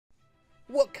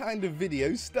What kind of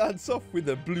video starts off with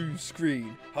a blue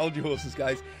screen? Hold your horses,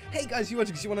 guys. Hey guys, you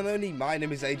watching because you want to know me? My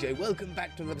name is AJ. Welcome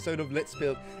back to another episode of Let's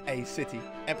Build a City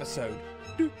episode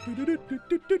 200.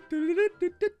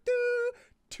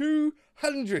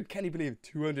 Can you believe it?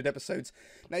 200 episodes?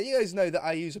 Now you guys know that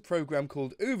I use a program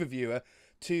called Overviewer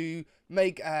to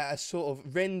make a sort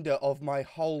of render of my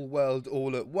whole world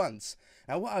all at once.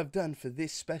 Now what I've done for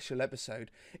this special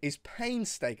episode is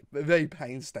very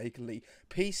painstakingly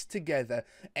pieced together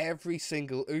every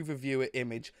single Overviewer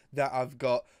image that I've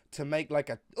got to make like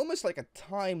almost like a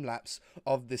time lapse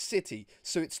of the city.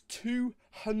 So it's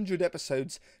 200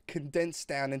 episodes condensed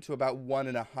down into about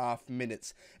 1.5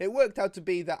 minutes. It worked out to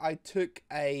be that I took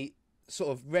a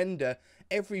sort of render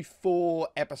every 4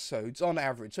 episodes on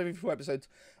average. So every 4 episodes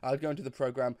I'd go into the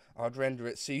program, I'd render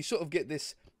it, so you sort of get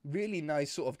this really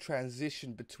nice sort of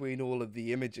transition between all of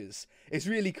the images. It's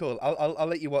really cool. I'll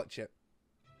let you watch it.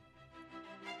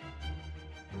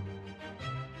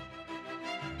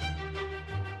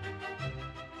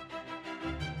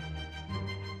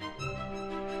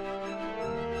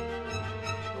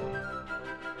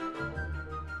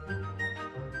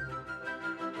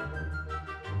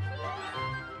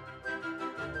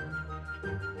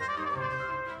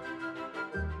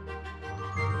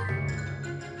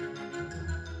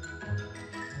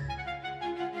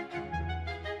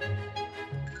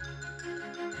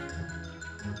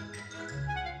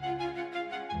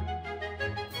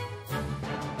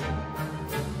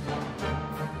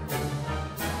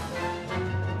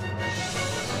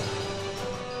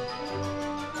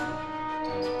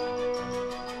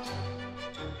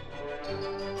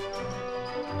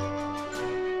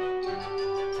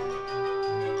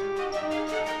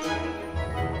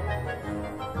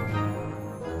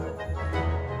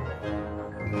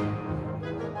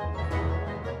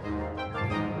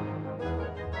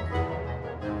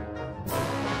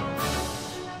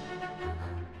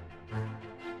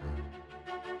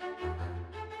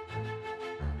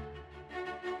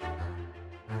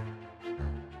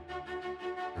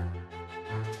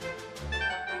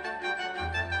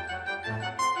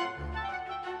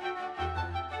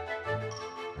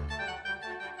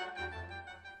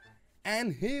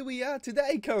 And here we are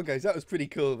today. Come on guys, that was pretty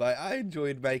cool, right? I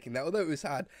enjoyed making that. Although it was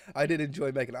hard, I did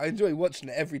enjoy making it. I enjoy watching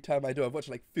it every time I do. I've watched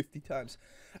it like 50 times.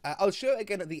 I'll show it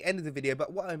again at the end of the video,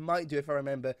 but what I might do, if I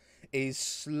remember, is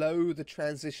slow the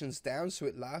transitions down so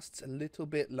it lasts a little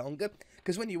bit longer.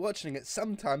 Because when you're watching it,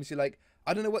 sometimes you're like,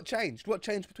 I don't know what changed. What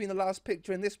changed between the last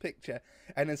picture and this picture?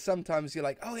 And then sometimes you're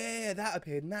like, oh yeah, that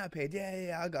appeared and that appeared.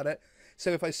 Yeah, I got it.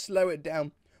 So if I slow it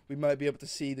down, we might be able to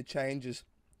see the changes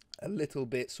a little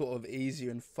bit sort of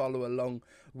easier and follow along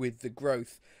with the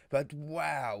growth. But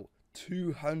wow,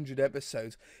 200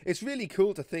 episodes. It's really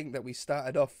cool to think that we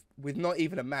started off with not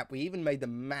even a map. We even made the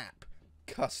map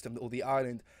custom, or the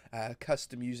island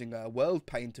custom, using a world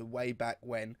painter way back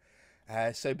when.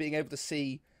 So being able to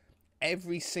see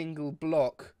every single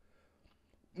block,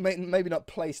 maybe not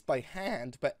placed by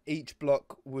hand, but each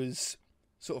block was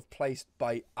sort of placed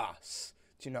by us.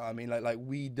 Do you know what I mean? Like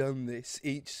we done this,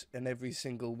 each and every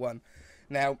single one.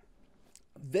 Now,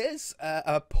 there's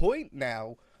a point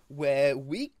now where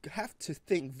we have to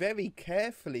think very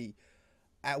carefully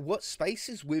at what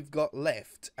spaces we've got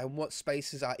left and what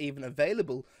spaces are even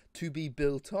available to be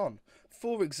built on.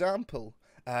 For example,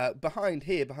 behind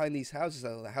these houses,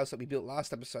 the house that we built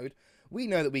last episode, we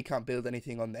know that we can't build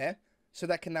anything on there, so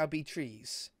that can now be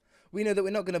trees. We know that we're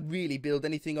not going to really build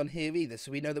anything on here either,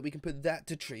 so we know that we can put that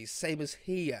to trees, same as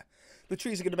here. The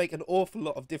trees are going to make an awful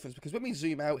lot of difference, because when we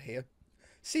zoom out here,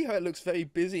 see how it looks very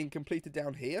busy and completed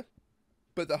down here?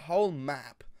 But the whole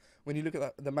map, when you look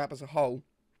at the map as a whole,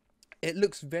 it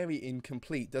looks very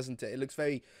incomplete, doesn't it? It looks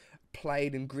very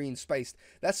plain and green spaced.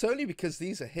 That's only because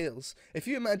these are hills. If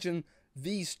you imagine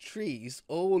these trees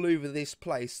all over this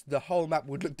place, the whole map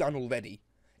would look done already.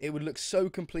 It would look so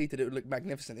completed, it would look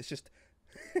magnificent. It's just...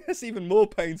 It's even more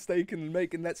painstaking than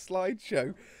making that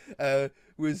slideshow.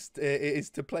 Is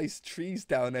to place trees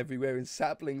down everywhere and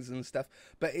saplings and stuff,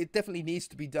 but it definitely needs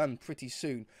to be done pretty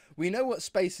soon. We know what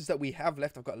spaces that we have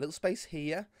left. I've got a little space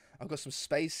here, I've got some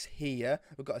space here,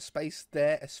 we've got a space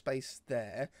there,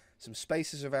 some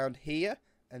spaces around here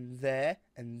and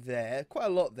there, quite a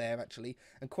lot there actually,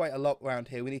 and quite a lot around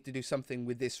here. We need to do something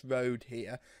with this road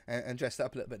here and dress that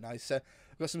up a little bit nicer.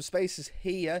 We've got some spaces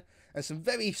here and some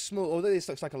very small, although this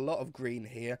looks like a lot of green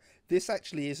here, this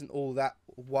actually isn't all that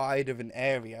wide of an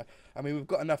area. I mean, we've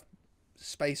got enough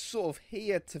space sort of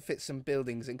here to fit some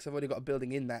buildings in, because I've already got a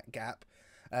building in that gap.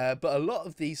 But a lot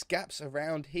of these gaps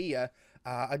around here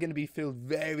are going to be filled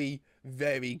very,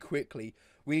 very quickly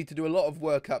We need to do a lot of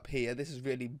work up here. This is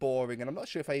really boring, and I'm not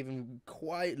sure if I even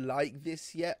quite like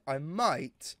this yet.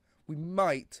 We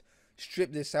might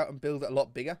strip this out and build it a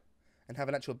lot bigger and have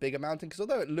an actual bigger mountain, because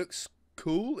although it looks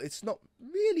cool, it's not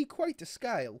really quite to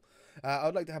scale.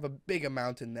 I'd like to have a bigger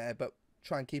mountain there, but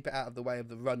try and keep it out of the way of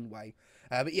the runway.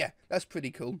 But yeah, that's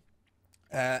pretty cool.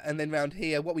 And then round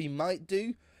here, what we might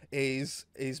do is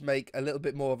make a little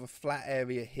bit more of a flat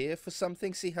area here for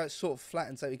something. See how it sort of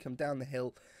flattens out? We come down the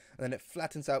hill, and then it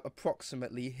flattens out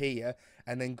approximately here,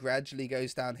 and then gradually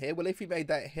goes down here. Well, if we made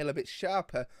that hill a bit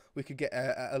sharper, we could get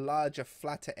a larger,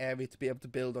 flatter area to be able to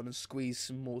build on and squeeze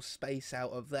some more space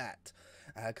out of that.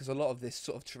 Because a lot of this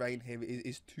sort of terrain here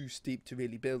is too steep to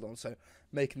really build on. So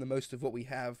making the most of what we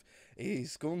have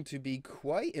is going to be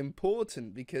quite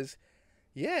important, because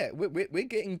yeah, we're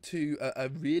getting to a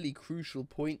really crucial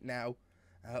point now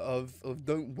of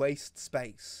don't waste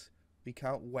space. We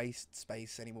can't waste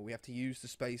space anymore. We have to use the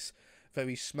space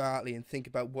very smartly and think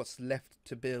about what's left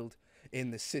to build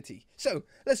in the city. So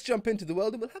let's jump into the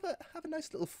world, and we'll have a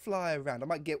nice little fly around. I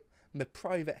might get my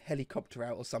private helicopter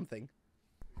out or something.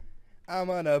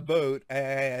 I'm on a boat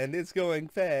and it's going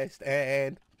fast,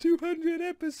 and 200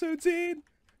 episodes in.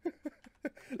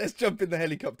 Let's jump in the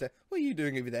helicopter. What are you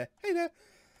doing over there? Hey there.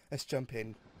 Let's jump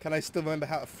in. Can I still remember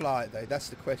how to fly it though? That's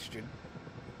the question.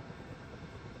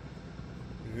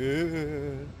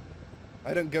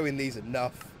 I don't go in these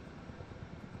enough.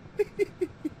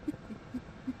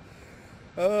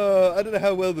 Oh, I don't know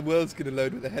how well the world's going to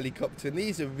load with a helicopter. And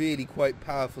these are really quite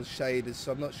powerful shaders,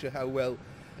 so I'm not sure how well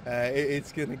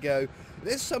it's going to go.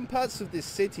 There's some parts of this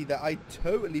city that I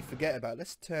totally forget about.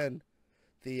 Let's turn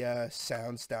the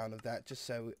sounds down of that, just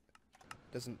so it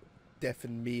doesn't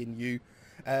deafen me and you.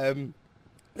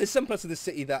 There's some parts of the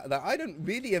city that I don't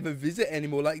really ever visit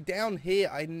anymore. Like down here,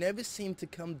 I never seem to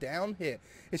come down here.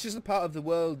 It's just a part of the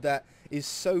world that is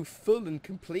so full and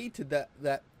completed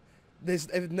that there's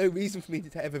no reason for me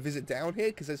to ever visit down here,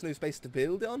 because there's no space to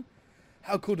build on.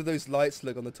 How cool do those lights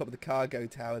look on the top of the cargo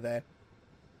tower there?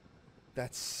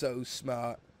 That's so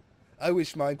smart. I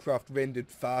wish Minecraft rendered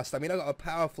fast. I mean, I got a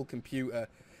powerful computer,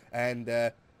 and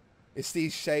it's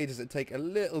these shaders that take a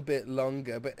little bit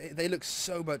longer, but they look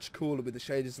so much cooler with the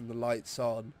shaders and the lights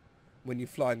on when you're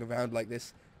flying around like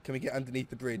this. Can we get underneath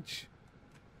the bridge?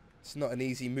 It's not an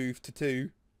easy move to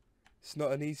do. It's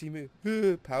not an easy move.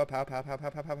 Power, power, power, power,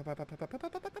 power, power, power, power, power, power,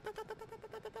 power.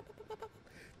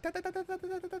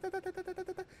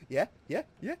 Yeah, yeah,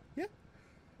 yeah, yeah.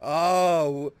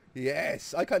 Oh,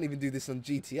 yes. I can't even do this on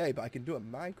GTA, but I can do it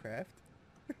on Minecraft.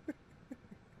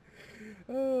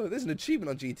 Oh, there's an achievement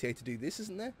on GTA to do this,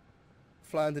 isn't there?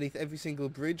 Fly underneath every single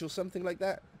bridge or something like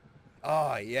that.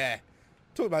 Ah, yeah.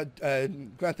 Talk about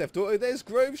Grand Theft Auto. There's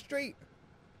Grove Street.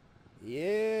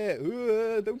 Yeah.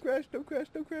 Ooh, don't crash, don't crash,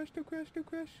 don't crash, don't crash, don't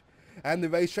crash. And the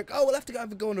racetrack. Oh, we'll have to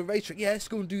go on the racetrack. Yeah, let's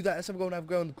go and do that. Let's go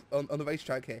on the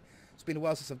racetrack here. It's been a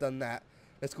while since I've done that.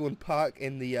 Let's go and park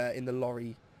in the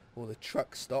lorry or the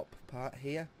truck stop part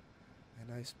here.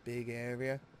 A nice big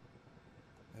area.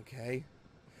 Okay.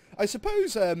 I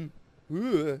suppose, okay,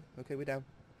 we're down.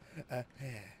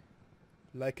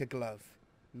 Like a glove.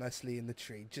 Nicely in the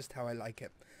tree. Just how I like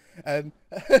it.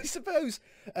 I suppose,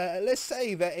 let's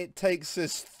say that it takes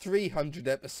us 300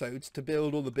 episodes to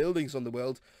build all the buildings on the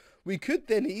world. We could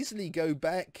then easily go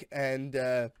back and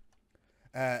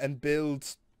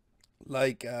build,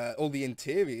 like, all the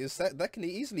interiors. That can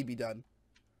easily be done.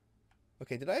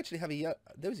 Okay, did I actually have a yellow?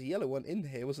 There was a yellow one in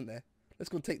here, wasn't there? Let's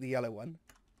go and take the yellow one.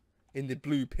 In the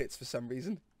blue pits for some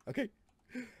reason. Okay.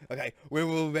 Okay, we're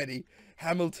all ready.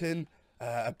 Hamilton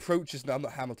approaches. No, I'm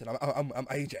not Hamilton. I'm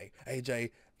AJ.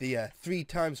 AJ, the 3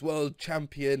 times world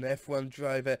champion F1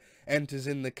 driver, enters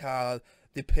in the car.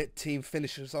 The pit team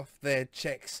finishes off their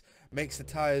checks, makes the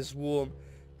tyres warm,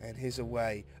 and he's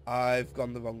away. I've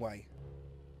gone the wrong way.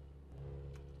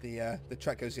 The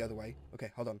track goes the other way.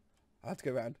 Okay, hold on. I have to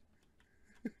go around.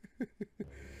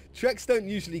 Tracks don't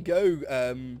usually go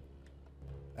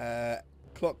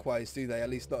clockwise, do they? At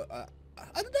least not. I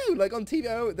don't know. Like on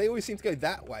TV, they always seem to go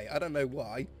that way. I don't know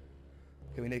why.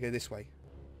 Okay, we need to go this way.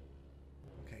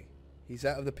 Okay, he's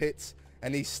out of the pits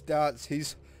and he starts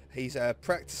his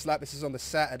practice lap. This is on the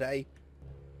Saturday.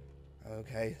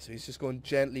 Okay, so he's just going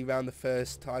gently round the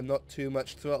first time, not too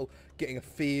much throttle, getting a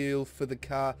feel for the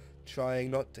car, trying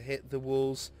not to hit the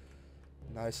walls.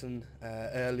 Nice and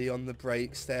early on the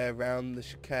brakes there, around the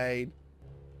chicane.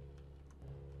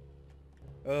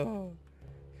 Oh,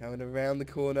 coming around the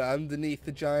corner, underneath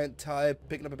the giant tyre,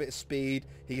 picking up a bit of speed.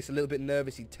 He gets a little bit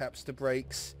nervous, he taps the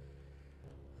brakes.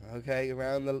 Okay,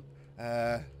 around the,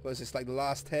 what is this, like the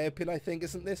last hairpin, I think,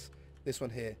 isn't this? This one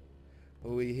here.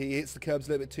 Oh, he hits the curbs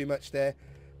a little bit too much there.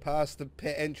 past the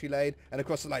pit entry lane and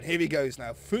across the line. Here he goes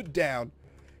now, foot down.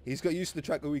 He's got used to the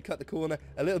track where we cut the corner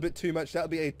a little bit too much. That'll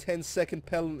be a 10-second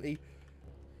penalty.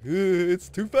 It's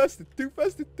too fast, it's too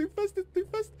fast, it's too fast, it's too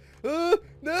fast. Oh,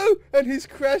 no, and he's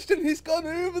crashed and he's gone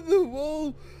over the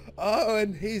wall. Oh,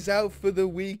 and he's out for the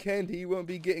weekend. He won't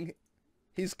be getting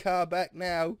his car back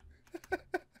now.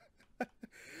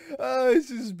 Oh, this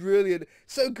is brilliant.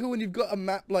 So cool when you've got a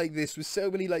map like this with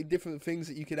so many like different things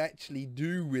that you can actually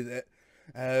do with it.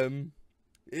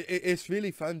 It's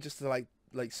really fun just to like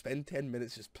spend 10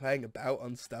 minutes just playing about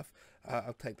on stuff.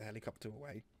 I'll take the helicopter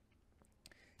away.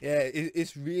 Yeah,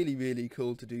 it's really, really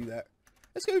cool to do that.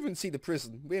 Let's go over and see the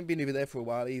prison. We haven't been over there for a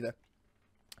while either.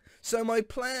 So my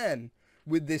plan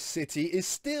with this city is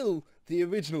still the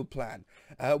original plan.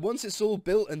 Once it's all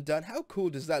built and done, how cool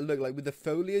does that look? Like with the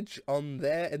foliage on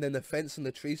there and then the fence and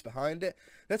the trees behind it.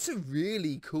 That's a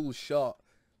really cool shot.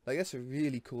 Like that's a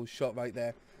really cool shot right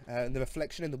there. And the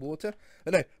reflection in the water.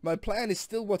 But no, my plan is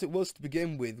still what it was to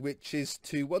begin with, which is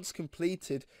to, once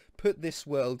completed, put this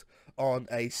world on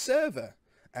a server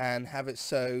and have it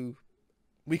so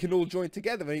we can all join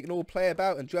together and we can all play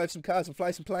about and drive some cars and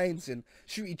fly some planes and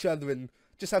shoot each other and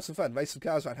just have some fun, race some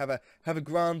cars around, have a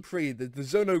Grand Prix, the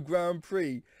Zono Grand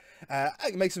Prix. I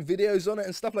can make some videos on it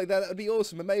and stuff like that. That would be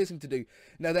awesome, amazing to do.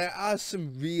 Now there are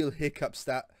some real hiccups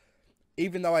that,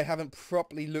 even though I haven't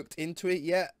properly looked into it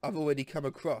yet, I've already come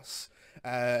across.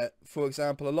 For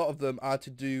example, a lot of them are to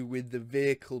do with the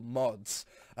vehicle mods.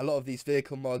 A lot of these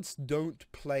vehicle mods don't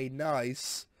play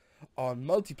nice on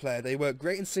multiplayer. They work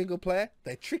great in single player.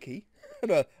 They're tricky.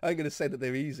 No, I'm going to say that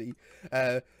they're easy.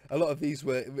 A lot of these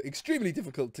were extremely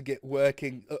difficult to get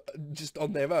working just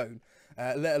on their own,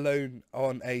 let alone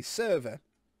on a server.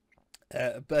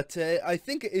 But I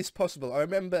think it is possible. I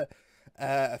remember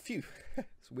a few...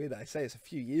 It's weird that I say it's a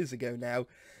few years ago now.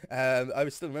 I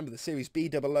would still remember the series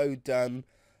B00 done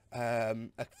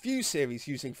a few series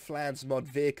using Flans Mod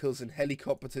vehicles and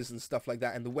helicopters and stuff like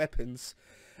that, and the weapons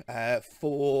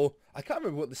for... I can't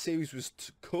remember what the series was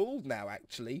called now,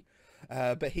 actually.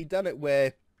 But he'd done it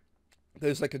where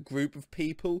there's like a group of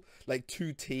people, like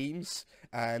 2 teams,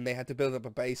 and they had to build up a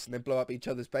base and then blow up each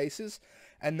other's bases.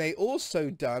 And they also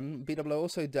done, BW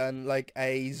also done like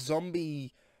a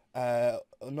zombie, like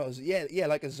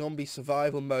a zombie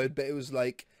survival mode, but it was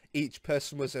like each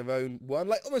person was their own one,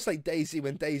 like almost like DayZ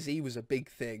when DayZ was a big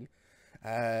thing.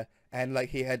 And like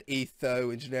he had Etho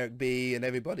and Generic B and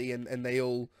everybody, and they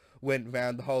all went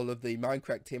around the whole of the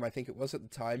Minecraft team, I think it was at the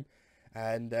time.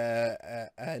 And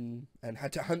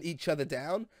had to hunt each other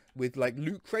down with like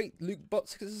loot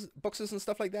boxes and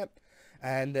stuff like that.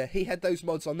 And he had those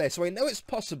mods on there, so I know it's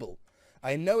possible.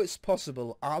 I'm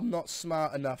not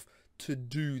smart enough to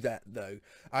do that though.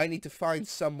 I need to find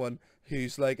someone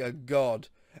who's like a god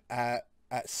at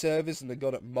servers and a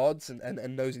god at mods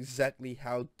and knows exactly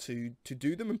how to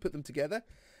do them and put them together.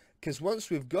 Because once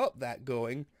we've got that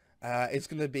going, it's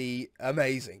going to be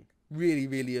amazing. Really,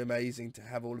 really amazing to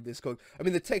have all of this going. I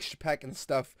mean, the texture pack and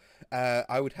stuff,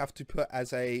 I would have to put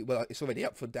as a... Well, it's already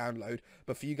up for download,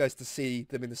 but for you guys to see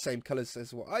them in the same colours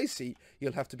as what I see,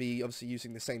 you'll have to be obviously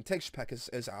using the same texture pack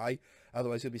as I.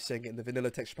 Otherwise, you'll be seeing it in the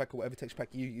vanilla texture pack or whatever texture pack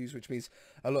you use, which means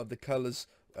a lot of the colours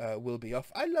will be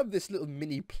off. I love this little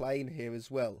mini plane here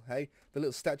as well, hey? The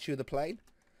little statue of the plane.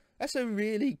 That's a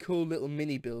really cool little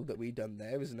mini build that we've done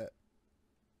there, isn't it?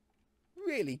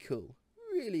 Really cool.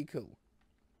 Really cool.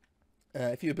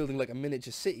 If you were building like a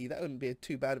miniature city, that wouldn't be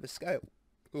too bad of a scale.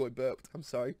 Oh, I burped. I'm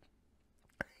sorry.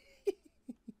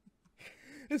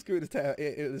 Let's go into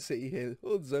the city here.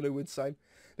 Oh, the Zono wood sign.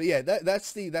 But yeah,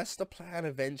 that's the plan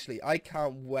eventually. I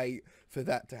can't wait for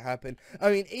that to happen.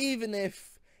 I mean, even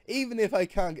if I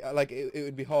can't, like, it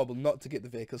would be horrible not to get the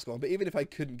vehicles going. But even if I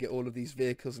couldn't get all of these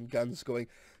vehicles and guns going,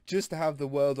 just to have the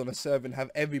world on a server and have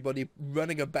everybody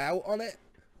running about on it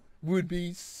would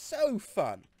be so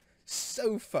fun.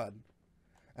 So fun.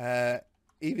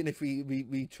 Even if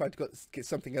we tried to get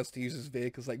something else to use as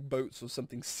vehicles, like boats or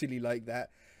something silly like that,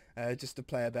 just to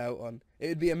play about on, it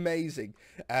would be amazing.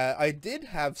 I did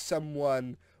have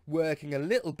someone working a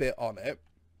little bit on it,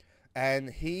 and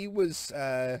he was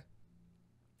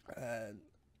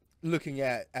looking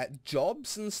at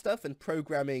jobs and stuff and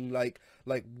programming like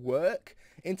work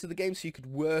into the game, so you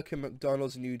could work at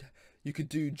McDonald's and you could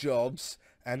do jobs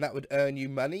and that would earn you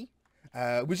money.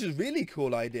 Which is a really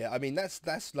cool idea. I mean,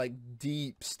 that's like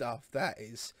deep stuff, that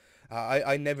is.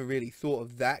 I never really thought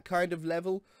of that kind of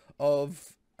level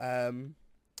of,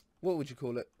 what would you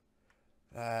call it?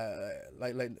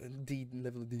 Like level of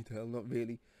detail, not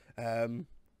really. Well,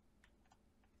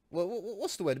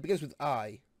 what's the word? It begins with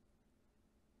I.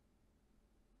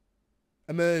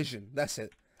 Immersion, that's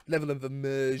it. Level of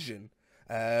immersion.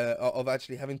 of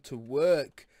actually having to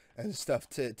work and stuff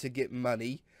to get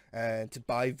money and to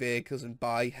buy vehicles and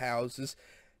buy houses.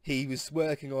 He was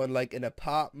working on like an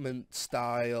apartment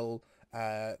style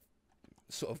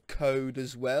sort of code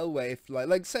as well, where if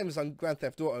like same as on Grand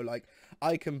Theft Auto, like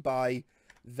I can buy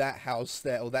that house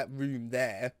there or that room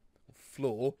there,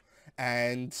 floor,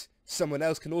 and someone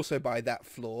else can also buy that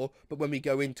floor, but when we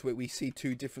go into it we see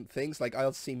two different things. Like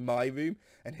I'll see my room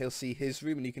and he'll see his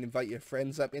room, and you can invite your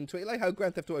friends up into it, like how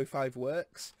Grand Theft Auto 5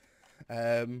 works.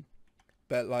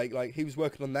 But like he was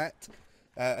working on that,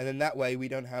 and then that way we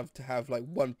don't have to have like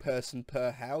one person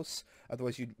per house,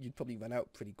 otherwise you'd probably run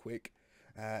out pretty quick,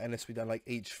 unless we done like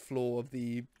each floor of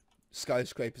the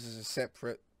skyscrapers as a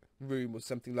separate room or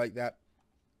something like that.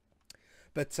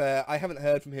 But I haven't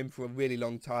heard from him for a really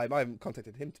long time. I haven't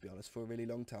contacted him, to be honest, for a really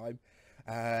long time.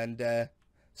 And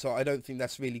so I don't think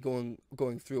that's really going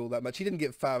through all that much. He didn't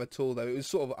get far at all, though. It was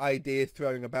sort of idea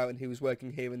throwing about, and he was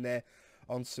working here and there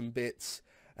on some bits.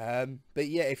 But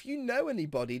yeah, if you know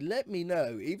anybody, let me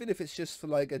know. Even if it's just for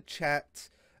like a chat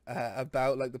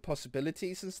about like the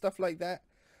possibilities and stuff like that.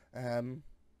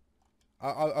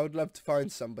 I would love to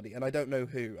find somebody, and I don't know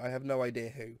who. I have no idea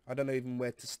who. I don't know even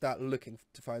where to start looking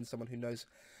to find someone who knows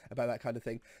about that kind of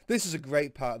thing. This is a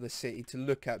great part of the city to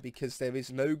look at because there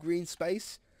is no green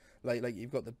space. Like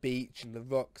you've got the beach and the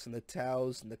rocks and the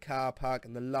towers and the car park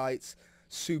and the lights,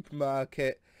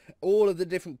 supermarket, all of the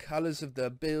different colours of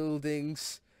the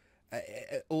buildings,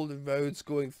 all the roads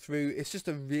going through. It's just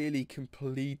a really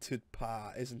completed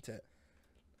part, isn't it?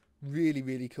 Really,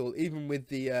 really cool. Even with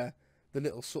the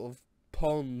little sort of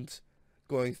pond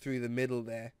going through the middle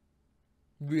there.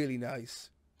 Really nice.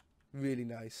 Really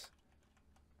nice.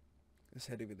 Let's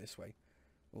head over this way.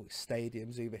 Oh,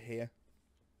 stadiums over here.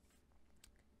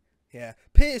 Yeah,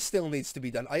 pier still needs to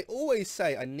be done. I always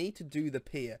say I need to do the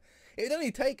pier. It would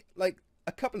only take like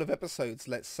a couple of episodes,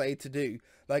 let's say, to do.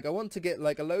 Like I want to get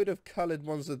like a load of coloured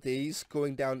ones of these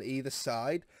going down either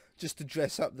side, just to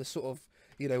dress up the sort of,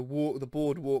 you know, the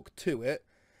boardwalk to it.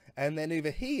 And then over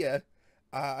here,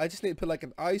 I just need to put like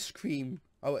an ice cream.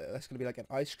 Oh, that's going to be like an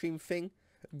ice cream thing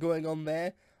going on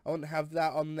there. I want to have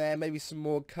that on there. Maybe some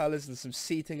more colours and some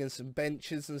seating and some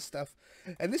benches and stuff.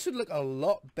 And this would look a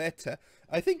lot better.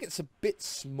 I think it's a bit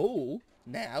small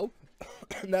now.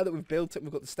 Now that we've built it,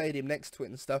 we've got the stadium next to it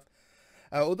and stuff.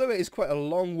 Although it is quite a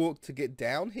long walk to get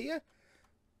down here.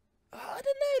 I don't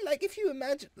know, like if you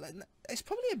imagine, like, it's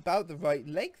probably about the right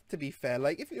length, to be fair.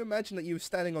 Like if you imagine that you were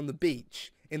standing on the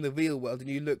beach in the real world and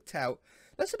you looked out,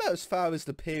 that's about as far as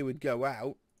the pier would go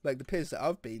out. Like the piers that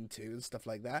I've been to and stuff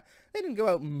like that, they didn't go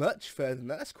out much further than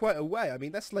that. That's quite a way. I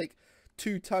mean, that's like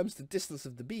 2 times the distance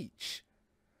of the beach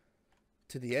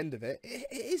to the end of it. It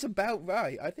is about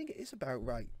right. I think it is about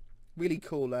right. Really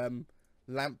cool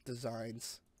lamp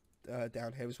designs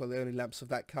down here as well. The only lamps of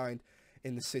that kind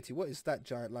in the city. What is that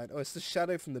giant line? Oh, it's the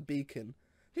shadow from the beacon.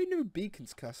 Who knew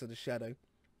beacons casted a shadow?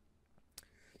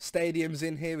 Stadiums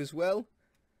in here as well.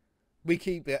 We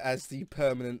keep it as the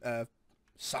permanent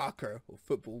soccer or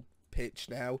football pitch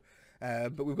now,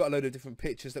 but we've got a load of different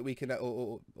pitches that we can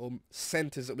or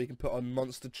centres that we can put on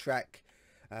monster truck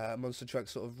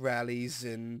sort of rallies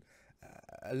and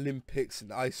Olympics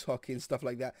and ice hockey and stuff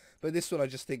like that. But this one I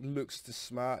just think looks the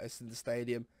smartest in the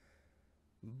stadium.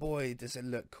 Boy, does it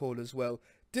look cool as well.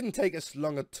 Didn't take us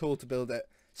long at all to build a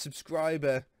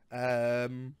subscriber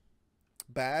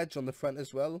badge on the front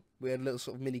as well. We had a little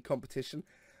sort of mini competition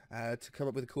to come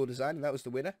up with a cool design, and that was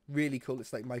the winner. Really cool.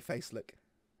 It's like my face look.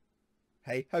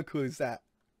 Hey, how cool is that?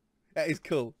 That is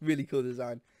cool. Really cool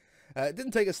design. It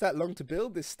didn't take us that long to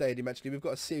build this stadium, actually. We've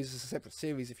got a series, a separate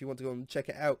series, if you want to go and check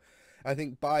it out. I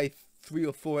think by 3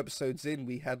 or 4 episodes in,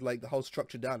 we had like the whole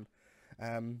structure done.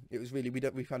 It was really,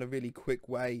 we found a really quick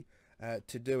way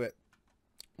to do it.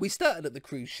 We started at the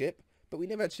cruise ship, but we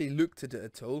never actually looked at it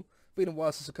at all. Been a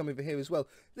while since I've come over here as well.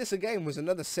 This again was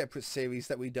another separate series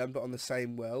that we done, but on the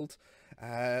same world.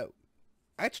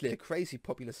 Actually a crazy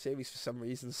popular series for some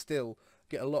reason still.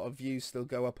 Get a lot of views still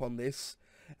go up on this.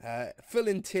 Full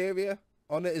interior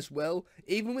on it as well,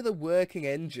 even with a working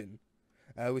engine.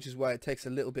 Which is why it takes a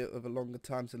little bit of a longer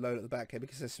time to load at the back here,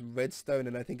 because there's some redstone,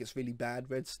 and I think it's really bad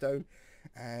redstone,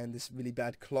 and there's really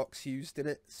bad clocks used in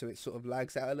it, so it sort of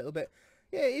lags out a little bit.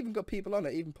 Yeah, it even got people on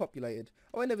it, even populated.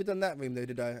 Oh, I never done that room though,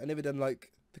 did I? I never done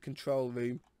like the control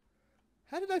room.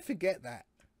 How did I forget that?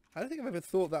 I don't think I've ever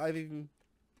thought that I've even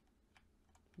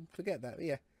forget that. But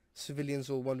yeah, civilians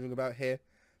all wandering about here.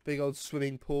 Big old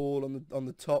swimming pool on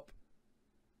the top.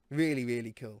 Really,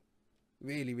 really cool.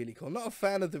 Really, really cool. Not a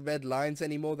fan of the red lines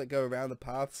anymore that go around the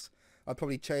paths. I'd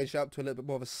probably change it up to a little bit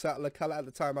more of a subtler colour. At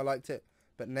the time I liked it,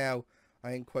 but now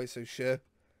I ain't quite so sure.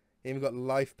 Even got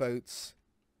lifeboats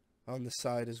on the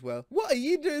side as well. What are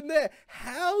you doing there?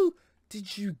 How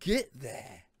did you get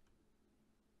there?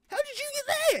 How did you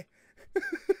get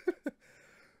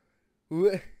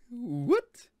there?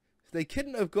 What? They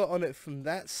couldn't have got on it from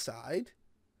that side.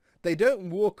 They don't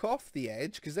walk off the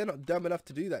edge because they're not dumb enough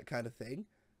to do that kind of thing.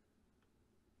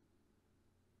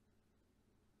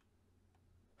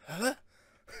 Huh?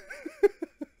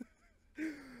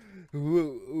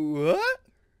 What?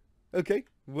 Okay,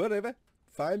 whatever.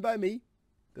 Fine by me.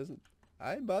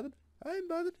 I ain't bothered.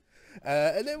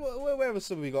 And then where else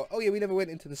have we got? Oh yeah, we never went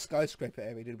into the skyscraper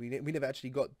area, did we? We never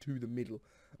actually got to the middle.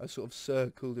 I sort of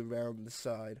circled around the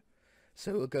side.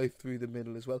 So we'll go through the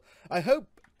middle as well. I hope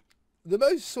the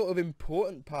most sort of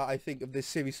important part, I think, of this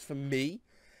series for me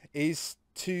is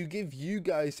to give you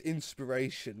guys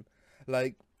inspiration.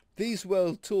 Like, these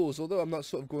world tours, although I'm not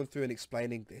sort of going through and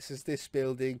explaining this is this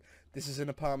building, this is an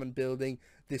apartment building,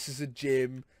 this is a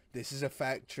gym, this is a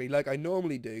factory, like I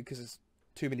normally do, because there's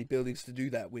too many buildings to do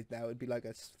that with now. It'd be like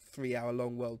a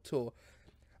 3-hour-long world tour.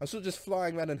 I'm sort of just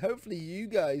flying around, and hopefully you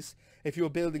guys, if you're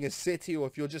building a city or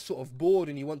if you're just sort of bored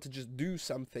and you want to just do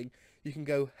something, you can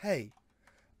go, hey,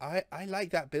 I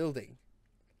like that building.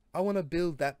 I want to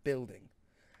build that building.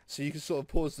 So you can sort of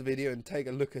pause the video and take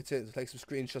a look at it, and take some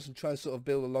screenshots and try and sort of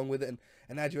build along with it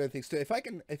and add your own things to it.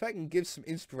 If I can give some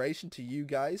inspiration to you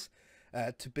guys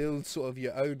to build sort of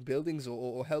your own buildings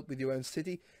or help with your own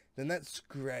city, then that's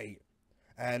great.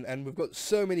 And we've got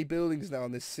so many buildings now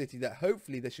in this city that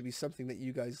hopefully there should be something that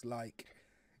you guys like.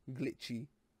 Glitchy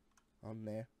on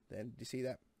there. Then, do you see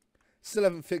that? Still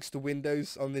haven't fixed the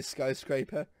windows on this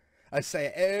skyscraper. I say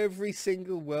it every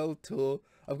single world tour.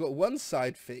 I've got one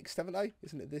side fixed, haven't I?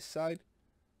 Isn't it this side?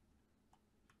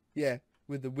 Yeah,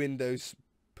 with the windows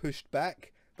pushed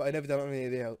back. But I never done any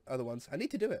of the other ones. I need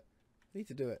to do it.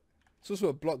 It's also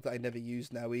a block that I never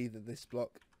used now either, this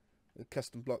block. The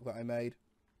custom block that I made.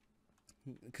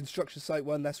 Construction site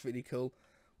one, that's really cool.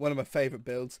 One of my favourite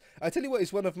builds. I tell you what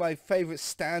is one of my favourite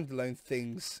standalone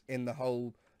things in the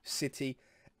whole city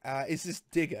is this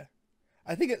digger.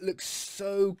 I think it looks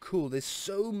so cool. There's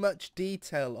so much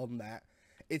detail on that.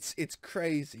 It's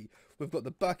crazy. We've got the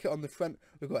bucket on the front.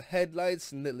 We've got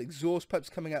headlights and little exhaust pipes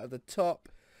coming out of the top.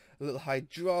 Little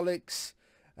hydraulics.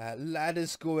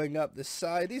 Ladders going up the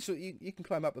side. These are, you can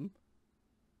climb up them.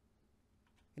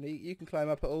 You know, you can climb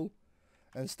up it all.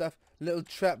 And stuff, little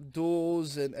trap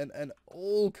doors and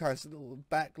all kinds of little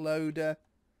backloader,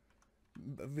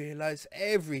 realize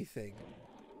everything,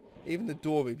 even the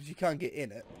door rooms, you can't get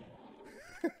in it.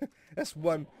 That's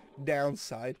one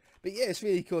downside, but yeah, it's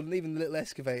really cool. And even the little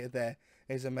excavator there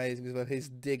is amazing as well. He's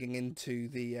digging into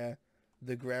the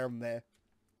ground there.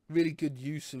 Really good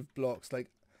use of blocks,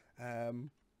 like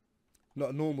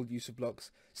not a normal use of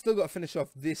blocks. Still got to finish off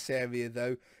this area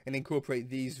though and incorporate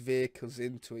these vehicles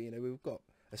into it. You know, we've got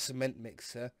a cement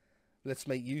mixer. Let's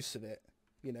make use of it.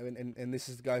 You know, and this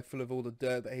is the guy full of all the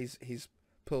dirt that he's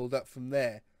pulled up from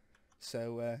there.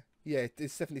 So yeah,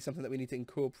 it's definitely something that we need to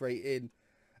incorporate in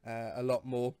a lot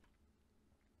more.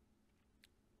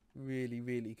 Really,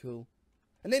 really cool.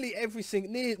 And nearly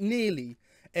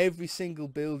every single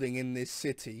building in this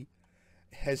city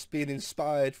has been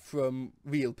inspired from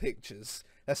real pictures.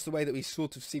 That's the way that we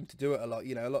sort of seem to do it a lot.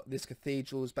 You know, a lot of this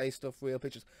cathedral is based off real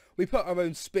pictures. We put our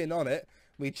own spin on it.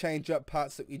 We change up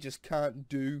parts that we just can't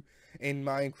do in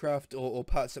Minecraft, or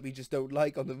parts that we just don't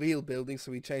like on the real building,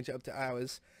 so we change it up to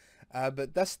ours.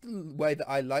 But that's the way that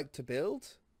I like to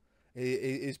build,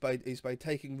 is by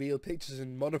taking real pictures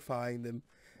and modifying them.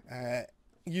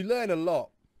 You learn a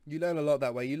lot. You learn a lot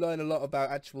that way. You learn a lot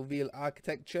about actual real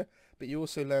architecture, but you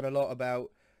also learn a lot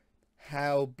about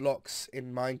how blocks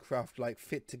in Minecraft like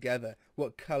fit together,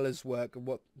 what colors work and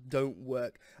what don't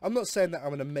work. I'm not saying that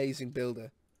I'm an amazing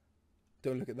builder.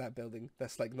 Don't look at that building.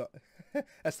 That's like not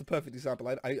that's the perfect example.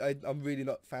 I'm really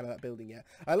not a fan of that building yet.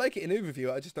 I like it in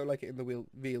overview, I just don't like it in the real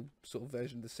sort of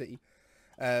version of the city.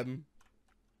 I'm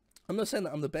not saying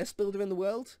that I'm the best builder in the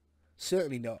world.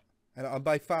 Certainly not. And I'm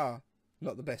by far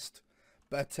not the best.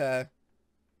 But I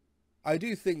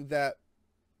do think that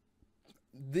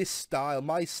this style,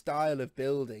 my style of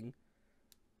building,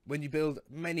 when you build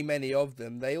many of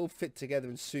them, they all fit together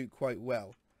and suit quite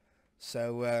well.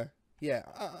 So yeah,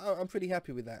 I'm pretty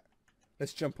happy with that.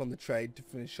 Let's jump on the trade to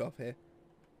finish off here.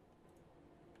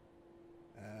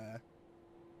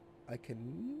 I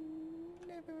can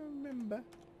never remember.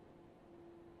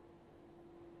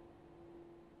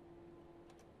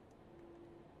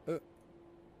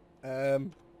 There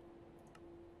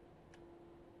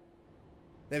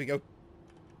we go.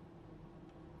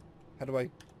 How do I...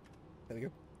 There we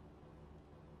go.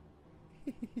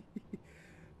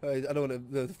 I don't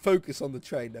want to focus on the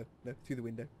train. No, through the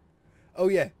window. Oh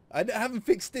yeah, I haven't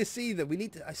fixed this either.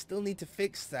 I still need to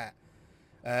fix that.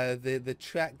 The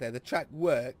track there. The track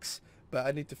works, but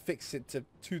I need to fix it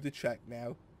to the track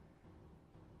now.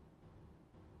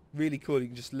 Really cool. You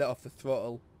can just let off the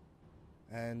throttle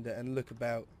and look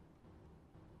about.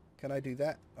 Can I do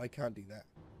that? I can't do that.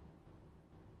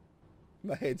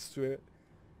 My head's through it.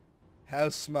 How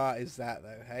smart is that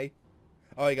though, hey?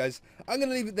 Alright guys, I'm going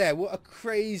to leave it there. What a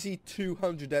crazy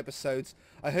 200 episodes.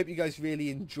 I hope you guys really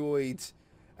enjoyed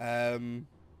like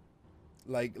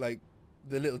the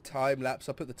little time lapse.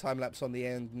 I'll put the time lapse on the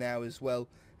end now as well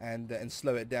and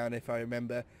slow it down if I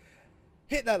remember.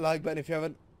 Hit that like button if you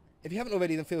haven't. If you haven't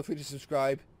already, then feel free to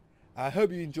subscribe. I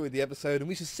hope you enjoyed the episode and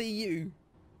we shall see you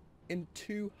in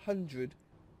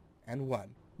 201.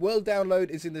 World download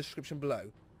is in the description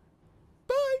below.